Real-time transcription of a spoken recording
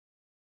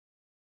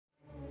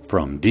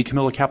From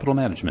DeCamilla Capital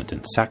Management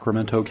in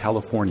Sacramento,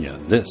 California,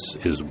 this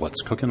is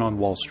What's Cooking on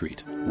Wall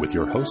Street with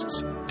your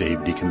hosts, Dave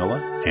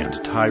DeCamilla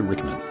and Ty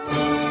Rickman.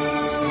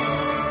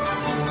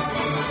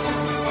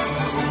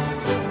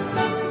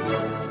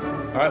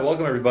 All right,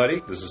 welcome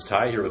everybody. This is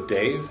Ty here with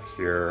Dave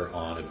here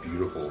on a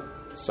beautiful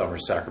summer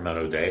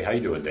Sacramento day. How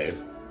you doing,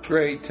 Dave?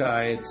 Great,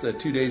 Ty. It's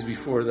 2 days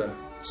before the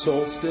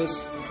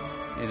solstice,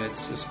 and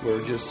it's just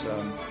gorgeous.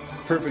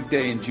 Perfect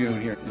day in June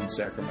here in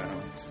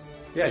Sacramento.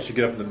 Yeah, it should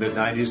get up in the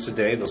mid-90s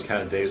today. Those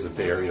kind of days the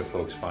Bay Area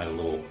folks find a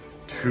little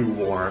too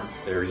warm.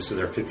 They're used to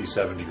their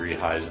 57-degree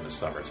highs in the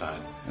summertime.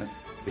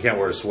 If they can't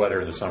wear a sweater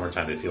in the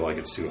summertime, they feel like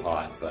it's too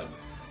hot, but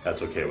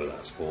that's okay with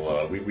us.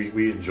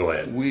 We enjoy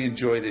it. We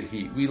enjoy the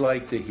heat. We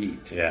like the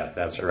heat. Yeah,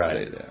 that's Let's right.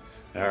 say that.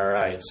 All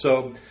right.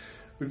 So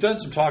we've done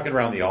some talking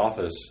around the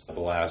office the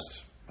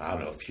last,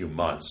 few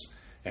months,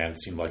 and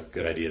it seemed like a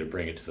good idea to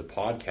bring it to the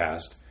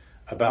podcast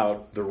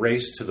about the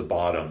race to the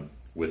bottom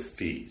with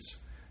fees.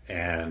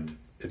 And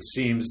it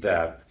seems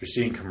that you're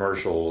seeing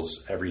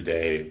commercials every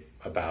day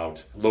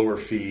about lower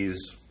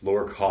fees,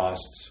 lower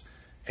costs,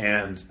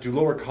 and do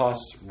lower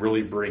costs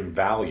really bring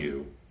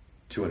value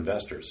to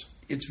investors?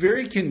 It's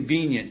very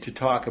convenient to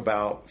talk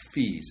about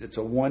fees. It's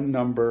a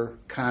one-number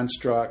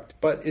construct,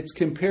 but it's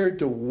compared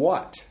to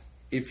what?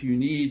 If you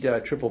need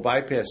triple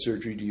bypass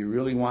surgery, do you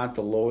really want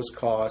the lowest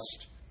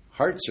cost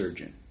heart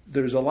surgeon?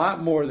 There's a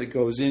lot more that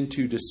goes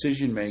into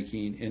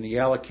decision-making in the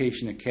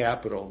allocation of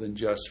capital than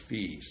just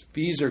fees.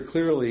 Fees are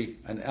clearly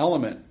an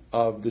element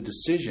of the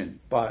decision,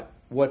 but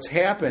what's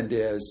happened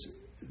is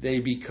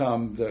they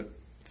become the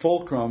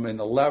fulcrum and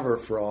the lever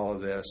for all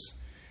of this,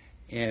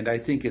 and I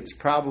think it's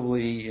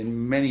probably,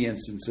 in many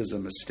instances, a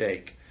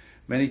mistake.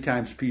 Many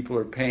times people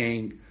are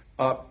paying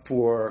up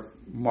for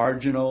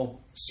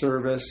marginal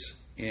service,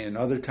 and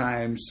other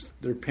times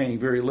they're paying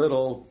very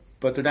little,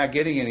 but they're not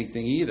getting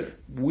anything either.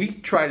 We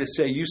try to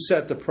say, you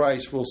set the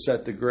price, we'll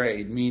set the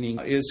grade, meaning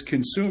as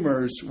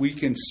consumers, we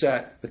can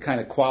set the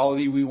kind of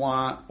quality we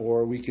want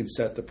or we can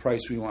set the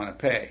price we want to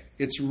pay.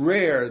 It's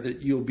rare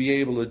that you'll be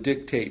able to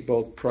dictate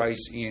both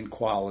price and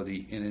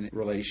quality in a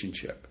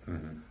relationship.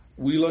 Mm-hmm.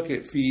 We look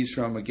at fees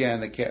from, again,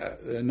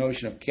 the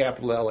notion of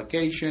capital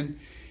allocation,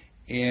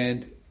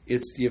 and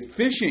it's the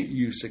efficient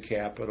use of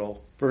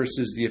capital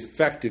versus the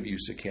effective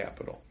use of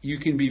capital. You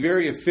can be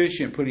very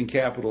efficient putting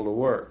capital to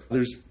work.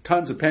 There's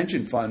tons of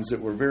pension funds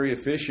that were very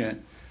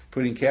efficient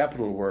putting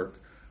capital to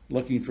work,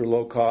 looking for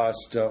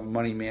low-cost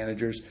money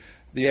managers.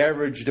 The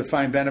average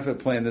defined benefit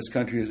plan in this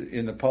country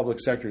in the public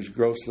sector is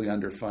grossly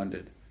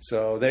underfunded.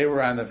 So they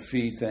were on the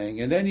fee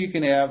thing. And then you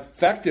can have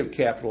effective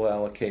capital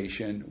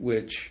allocation,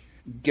 which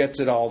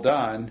gets it all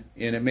done,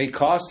 and it may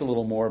cost a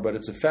little more, but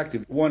it's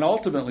effective. One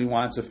ultimately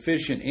wants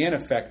efficient and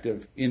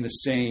effective in the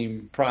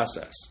same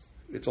process.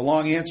 It's a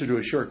long answer to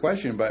a short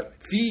question, but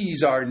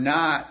fees are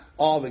not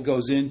all that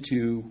goes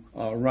into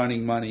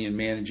running money and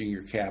managing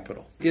your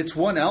capital. It's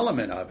one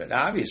element of it,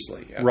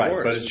 obviously. Right,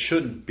 course. But it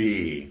shouldn't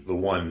be the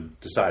one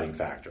deciding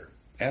factor.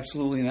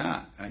 Absolutely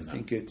not. I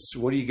think it's,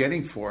 what are you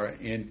getting for it?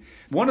 And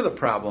one of the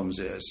problems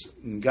is,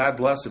 and God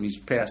bless him, he's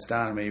passed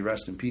on, may he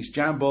rest in peace,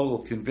 John Bogle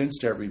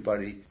convinced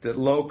everybody that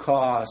low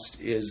cost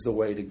is the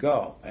way to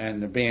go,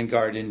 and the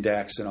Vanguard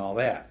Index and all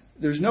that.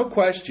 There's no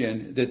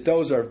question that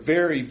those are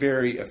very,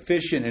 very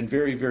efficient and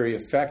very, very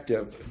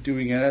effective,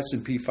 doing an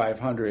S&P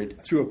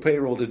 500 through a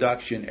payroll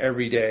deduction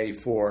every day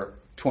for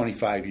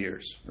 25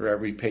 years, or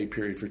every pay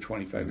period for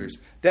 25 years.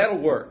 That'll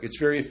work. It's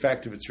very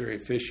effective. It's very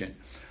efficient.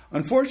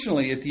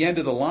 Unfortunately, at the end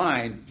of the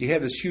line, you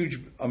have this huge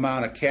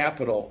amount of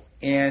capital,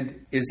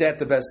 and is that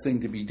the best thing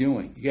to be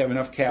doing? You have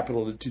enough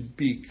capital to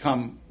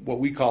become what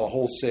we call a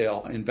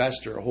wholesale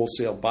investor, a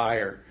wholesale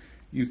buyer.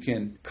 You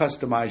can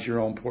customize your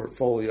own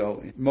portfolio.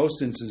 In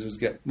most instances,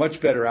 get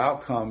much better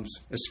outcomes,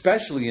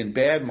 especially in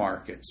bad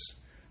markets.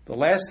 The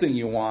last thing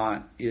you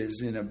want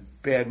is in a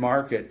bad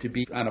market to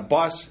be on a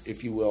bus,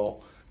 if you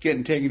will,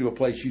 getting taken to a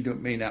place you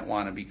may not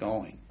want to be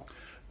going.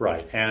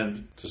 Right,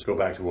 and just go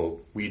back to what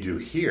we do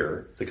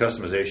here, the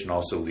customization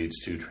also leads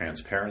to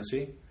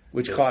transparency.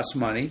 Which costs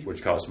money.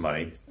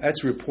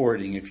 That's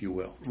reporting, if you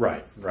will.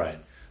 Right.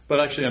 But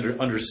actually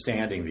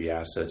understanding the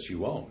assets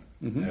you own,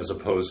 as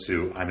opposed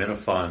to, I'm in a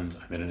fund,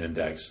 I'm in an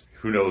index,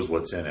 who knows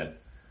what's in it.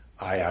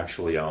 I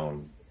actually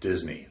own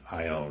Disney,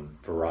 I own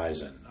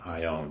Verizon,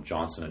 I own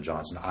Johnson &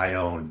 Johnson, I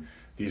own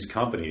these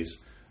companies,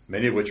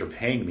 many of which are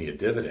paying me a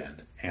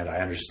dividend, and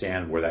I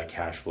understand where that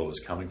cash flow is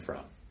coming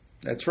from.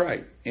 That's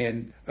right.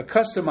 And a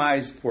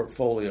customized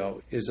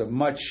portfolio is a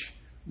much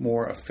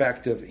more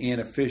effective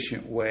and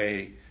efficient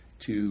way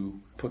to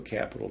put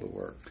capital to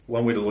work.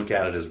 One way to look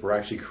at it is we're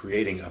actually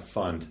creating a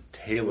fund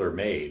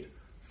tailor-made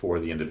for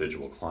the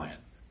individual client.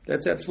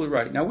 That's absolutely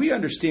right. Now, we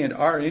understand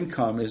our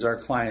income is our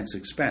client's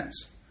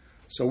expense.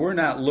 So we're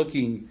not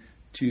looking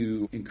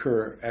to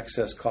incur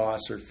excess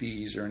costs or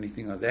fees or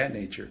anything of that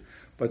nature.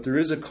 But there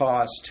is a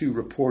cost to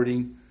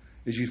reporting,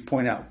 as you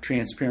point out,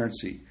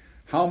 transparency.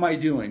 How am I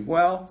doing?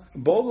 Well,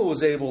 Bogle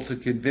was able to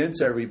convince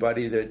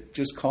everybody that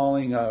just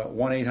calling a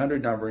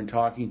 1-800 number and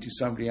talking to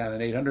somebody on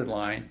an 800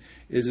 line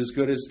is as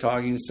good as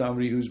talking to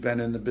somebody who's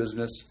been in the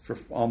business for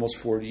almost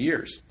 40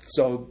 years.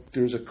 So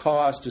there's a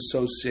cost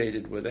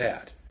associated with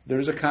that.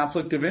 There's a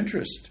conflict of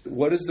interest.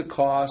 What is the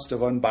cost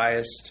of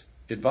unbiased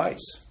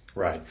advice?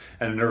 Right.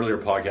 And in earlier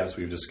podcasts,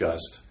 we've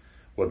discussed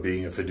what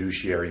being a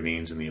fiduciary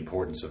means and the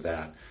importance of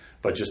that.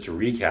 But just to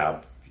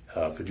recap,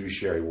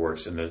 fiduciary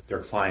works in their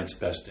client's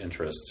best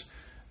interests,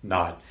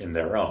 not in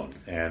their own.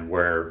 And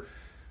where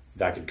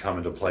that could come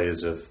into play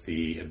is if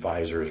the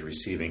advisor is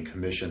receiving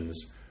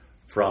commissions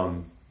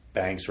from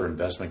banks or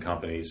investment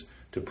companies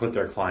to put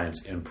their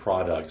clients in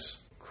products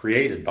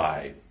created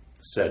by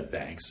said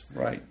banks,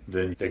 right?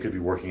 Then they could be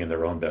working in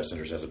their own best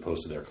interest as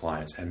opposed to their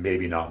clients and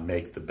maybe not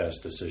make the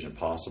best decision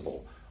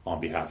possible on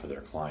behalf of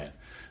their client.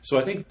 So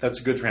I think that's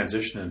a good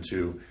transition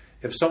into,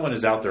 if someone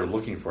is out there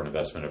looking for an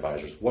investment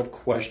advisor, what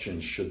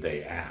questions should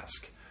they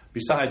ask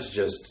besides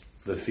just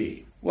the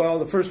fee? Well,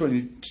 the first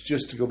one,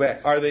 just to go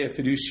back, are they a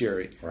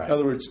fiduciary? Right. In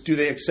other words, do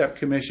they accept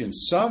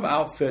commissions? Some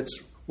outfits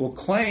will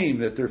claim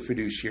that they're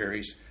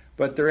fiduciaries,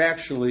 but they're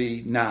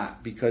actually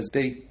not, because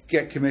they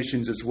get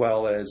commissions as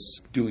well as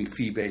doing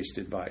fee-based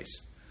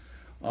advice.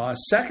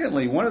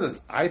 Secondly,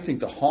 I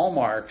think the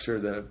hallmarks or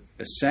the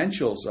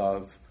essentials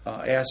of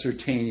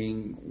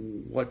ascertaining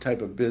what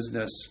type of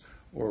business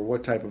or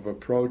what type of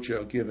approach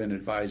a given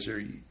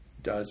advisor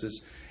does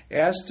is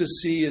ask to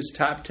see his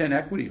top 10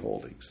 equity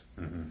holdings.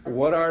 Mm-hmm.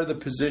 What are the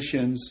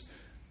positions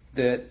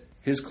that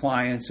his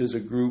clients as a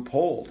group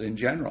hold in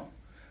general?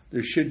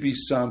 There should be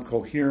some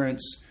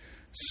coherence,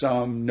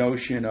 some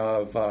notion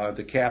of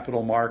the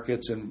capital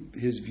markets and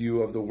his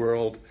view of the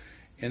world,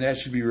 and that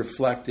should be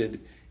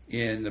reflected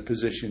in the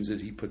positions that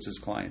he puts his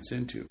clients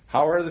into.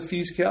 How are the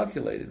fees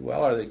calculated?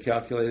 Well, are they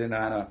calculated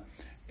on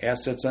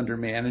assets under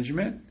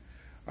management?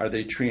 Are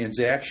they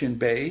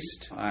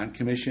transaction-based on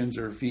commissions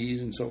or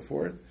fees and so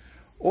forth?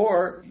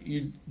 Or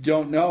you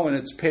don't know and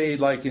it's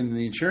paid like in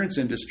the insurance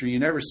industry. You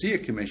never see a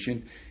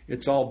commission.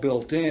 It's all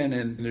built in,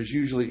 and there's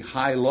usually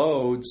high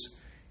loads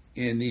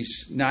in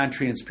these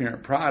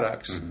non-transparent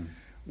products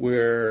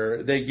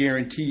where they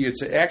guarantee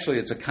it's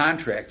a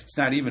contract. It's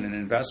not even an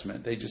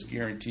investment. They just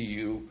guarantee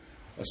you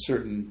a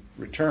certain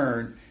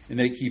return, and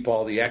they keep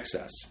all the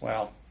excess.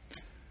 Well,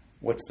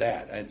 what's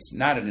that? It's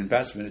not an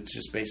investment. It's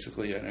just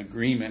basically an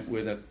agreement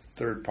with a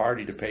third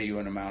party to pay you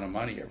an amount of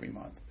money every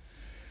month.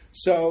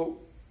 So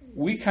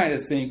we kind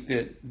of think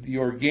that the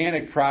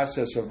organic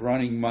process of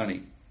running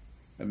money,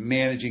 of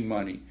managing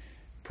money,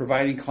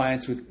 providing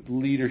clients with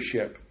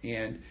leadership,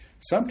 and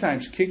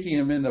sometimes kicking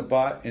them in the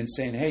butt and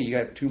saying, hey, you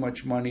got too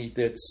much money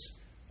that's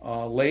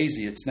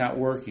lazy, it's not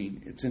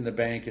working, it's in the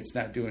bank, it's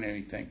not doing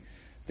anything.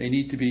 They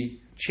need to be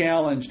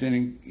challenged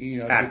and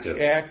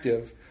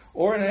active.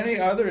 Or in any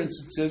other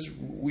instances,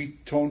 we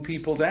tone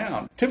people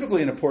down.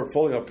 Typically in a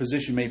portfolio, a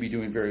position may be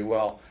doing very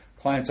well.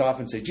 Clients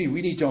often say, gee,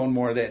 we need to own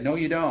more of that. No,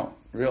 you don't,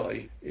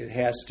 really. It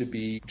has to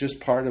be just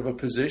part of a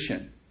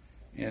position.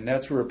 And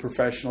that's where a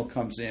professional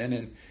comes in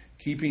and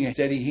keeping a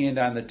steady hand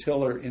on the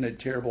tiller in a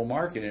terrible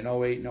market in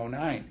 08 and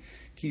 09,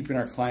 keeping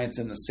our clients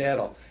in the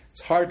saddle.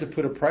 It's hard to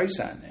put a price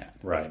on that.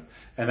 Right.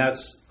 And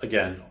that's,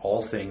 again,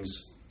 all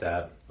things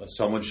that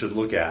someone should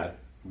look at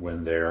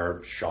when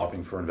they're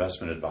shopping for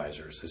investment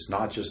advisors. It's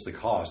not just the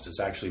cost, it's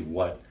actually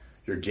what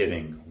you're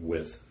getting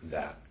with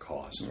that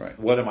cost. Right.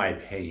 What am I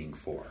paying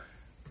for?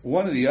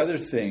 One of the other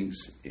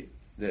things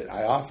that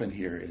I often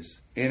hear is,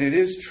 and it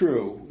is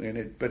true,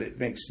 but it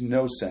makes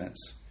no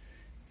sense,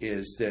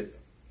 is that,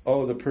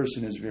 oh, the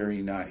person is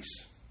very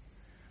nice.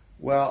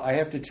 Well, I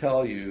have to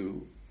tell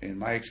you, in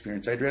my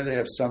experience, I'd rather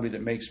have somebody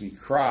that makes me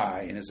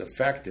cry and is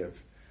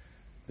effective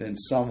than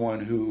someone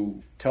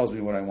who tells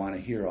me what I want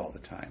to hear all the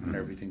time and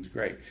everything's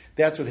great.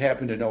 That's what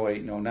happened in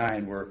 08 and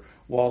 09, where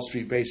Wall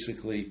Street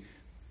basically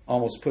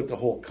almost put the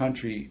whole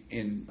country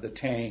in the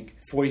tank,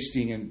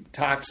 foisting in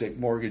toxic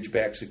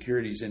mortgage-backed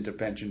securities into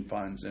pension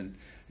funds and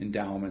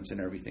endowments and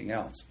everything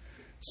else.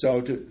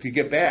 So to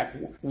get back,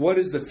 what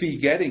is the fee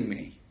getting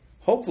me?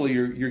 Hopefully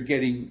you're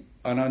getting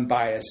an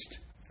unbiased,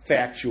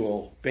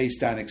 factual,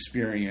 based on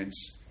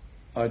experience,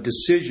 a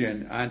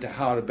decision on to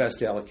how to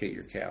best allocate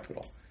your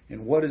capital.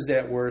 And what is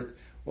that worth?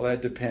 Well,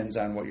 that depends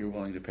on what you're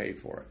willing to pay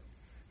for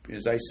it.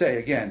 As I say,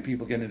 again,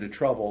 people get into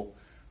trouble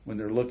when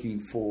they're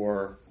looking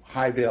for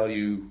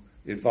high-value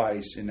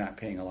advice and not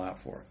paying a lot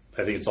for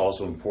it. I think it's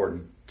also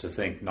important to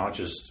think not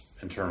just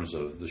in terms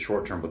of the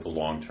short term, but the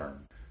long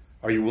term.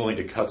 Are you willing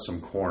to cut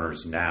some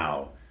corners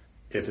now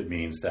if it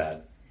means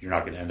that you're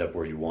not going to end up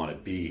where you want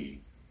to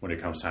be when it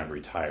comes time to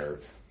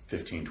retire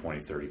 15, 20,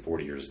 30,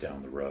 40 years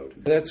down the road?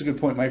 That's a good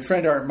point. My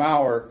friend Art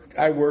Maurer,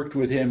 I worked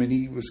with him, and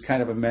he was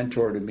kind of a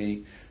mentor to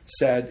me,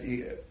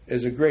 said,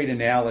 as a great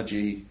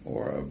analogy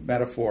or a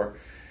metaphor,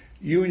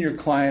 you and your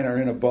client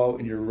are in a boat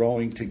and you're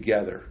rowing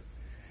together.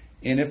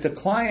 And if the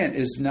client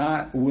is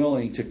not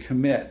willing to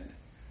commit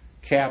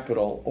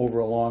capital over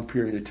a long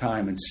period of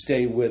time and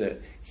stay with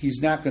it,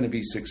 he's not going to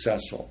be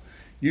successful.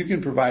 You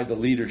can provide the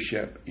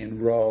leadership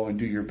and row and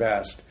do your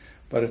best,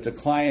 but if the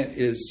client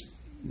is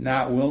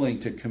not willing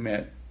to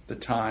commit the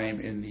time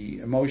and the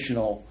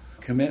emotional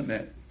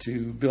commitment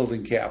to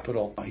building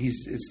capital,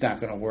 it's not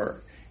going to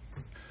work.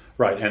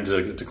 Right, and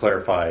to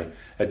clarify,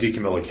 at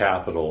Deacon Miller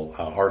Capital,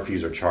 our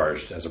fees are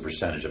charged as a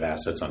percentage of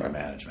assets under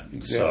management.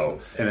 Exactly. So,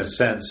 in a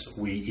sense,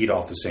 we eat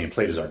off the same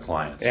plate as our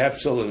clients.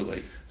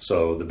 Absolutely.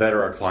 So, the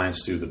better our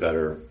clients do, the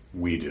better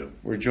we do.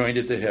 We're joined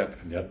at the hip.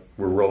 Yep,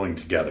 we're rowing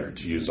together,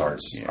 to use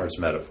Art's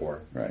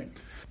metaphor. Right.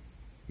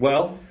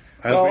 Well,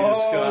 as we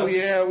discussed...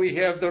 yeah, we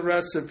have the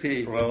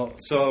recipe. Well,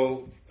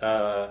 so,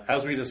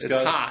 as we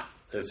discussed... It's hot.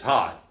 It's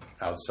hot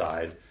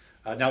outside.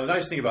 Now, the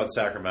nice thing about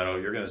Sacramento,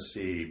 you're going to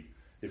see...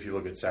 If you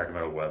look at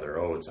Sacramento weather,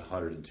 it's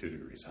 102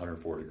 degrees,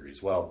 104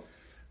 degrees. Well,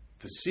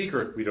 the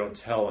secret we don't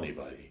tell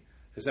anybody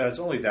is that it's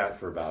only that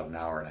for about an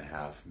hour and a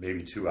half,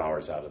 maybe 2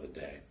 hours out of the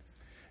day.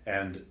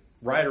 And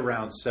right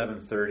around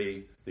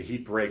 7:30, the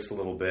heat breaks a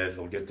little bit.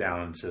 It'll get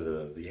down into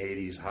the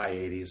 80s, high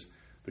 80s.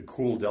 The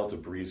cool Delta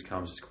breeze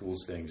comes,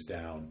 cools things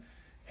down.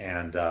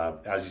 And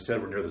as you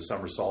said, we're near the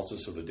summer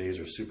solstice, so the days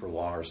are super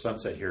long. Our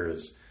sunset here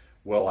is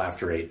well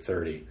after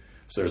 8:30.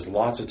 So there's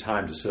lots of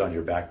time to sit on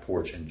your back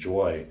porch,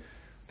 enjoy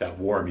that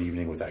warm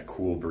evening with that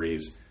cool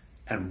breeze.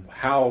 And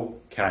how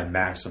can I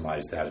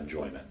maximize that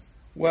enjoyment?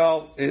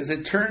 Well, as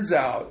it turns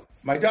out,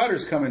 my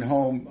daughter's coming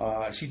home.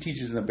 She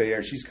teaches in the Bay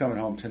Area. She's coming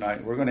home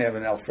tonight. We're going to have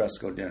an al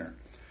fresco dinner.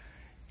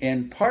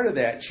 And part of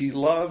that, she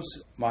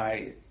loves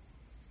my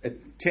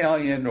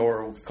Italian,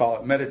 or we'll call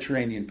it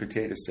Mediterranean,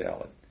 potato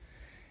salad.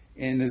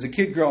 And as a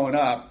kid growing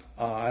up,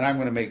 and I'm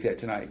going to make that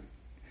tonight.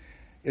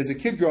 As a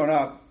kid growing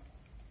up,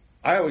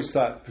 I always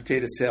thought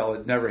potato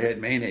salad never had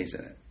mayonnaise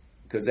in it,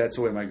 because that's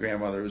the way my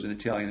grandmother, who was an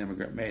Italian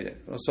immigrant, made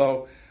it.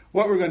 So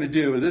what we're going to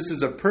do, this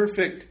is a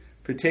perfect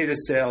potato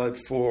salad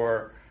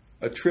for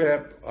a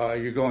trip.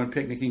 You're going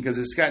picnicking, because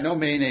it's got no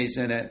mayonnaise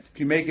in it. If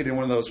you make it in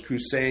one of those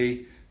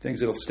Crusade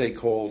things, it'll stay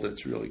cold.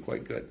 It's really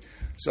quite good.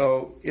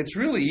 So it's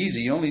really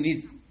easy. You only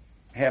need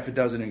half a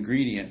dozen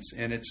ingredients.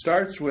 And it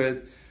starts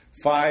with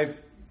five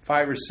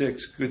or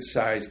six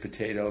good-sized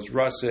potatoes,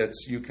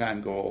 russets,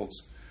 Yukon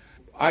Golds.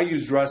 I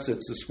used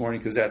russets this morning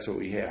because that's what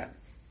we had.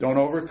 Don't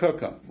overcook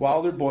them.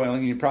 While they're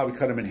boiling, you probably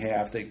cut them in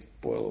half. They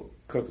cook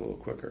a little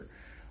quicker.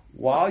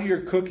 While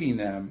you're cooking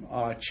them,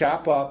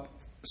 chop up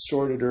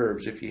assorted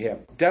herbs if you have.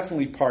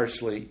 Definitely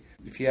parsley.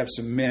 If you have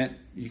some mint,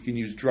 you can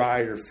use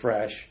dried or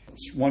fresh.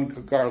 1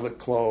 garlic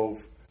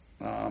clove,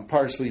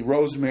 parsley,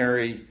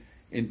 rosemary,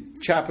 and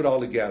chop it all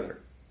together.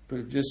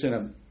 But just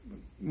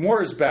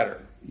more is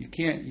better.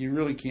 You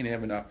really can't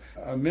have enough.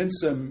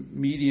 Mince a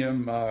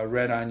medium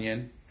red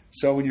onion.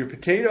 So when your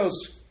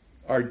potatoes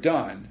are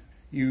done,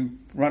 you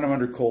run them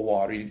under cold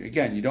water.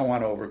 Again, you don't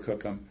want to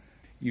overcook them.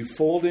 You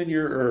fold in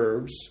your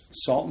herbs,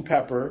 salt and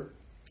pepper,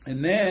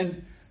 and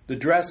then the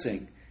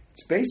dressing.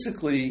 It's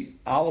basically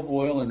olive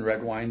oil and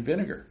red wine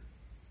vinegar.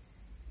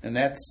 And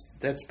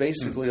that's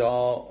basically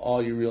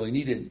all you really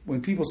needed.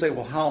 When people say,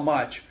 well, how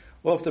much?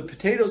 Well, if the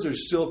potatoes are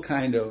still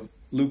kind of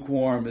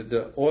lukewarm,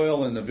 the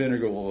oil and the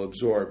vinegar will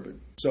absorb it.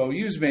 So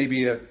use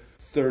maybe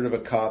 1/3 of a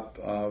cup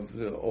of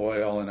the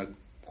oil and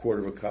 1/4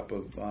 of a cup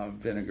of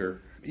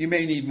vinegar. You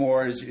may need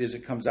more as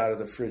it comes out of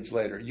the fridge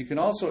later. You can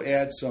also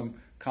add some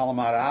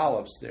Kalamata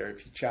olives there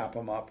if you chop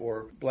them up,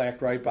 or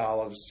black ripe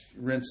olives,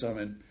 rinse them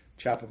and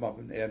chop them up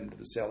and add them to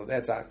the salad.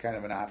 That's kind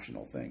of an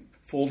optional thing.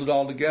 Fold it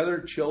all together,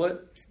 chill it.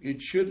 It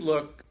should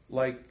look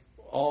like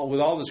with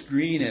all this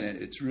green in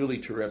it. It's really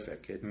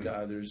terrific.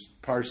 There's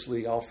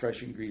parsley, all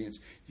fresh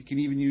ingredients. You can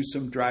even use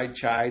some dried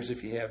chives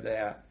if you have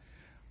that.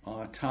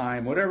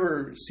 Thyme,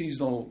 whatever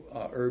seasonal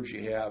herbs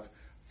you have,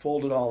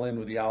 fold it all in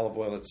with the olive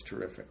oil. It's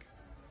terrific.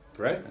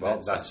 Great.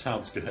 Well, that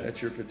sounds good.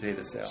 That's your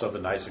potato salad.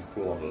 Something nice and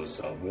cool on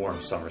those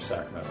warm summer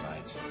Sacramento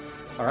nights.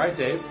 All right,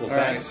 Dave. Well, all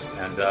thanks.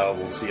 Right. And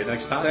we'll see you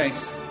next time.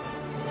 Thanks.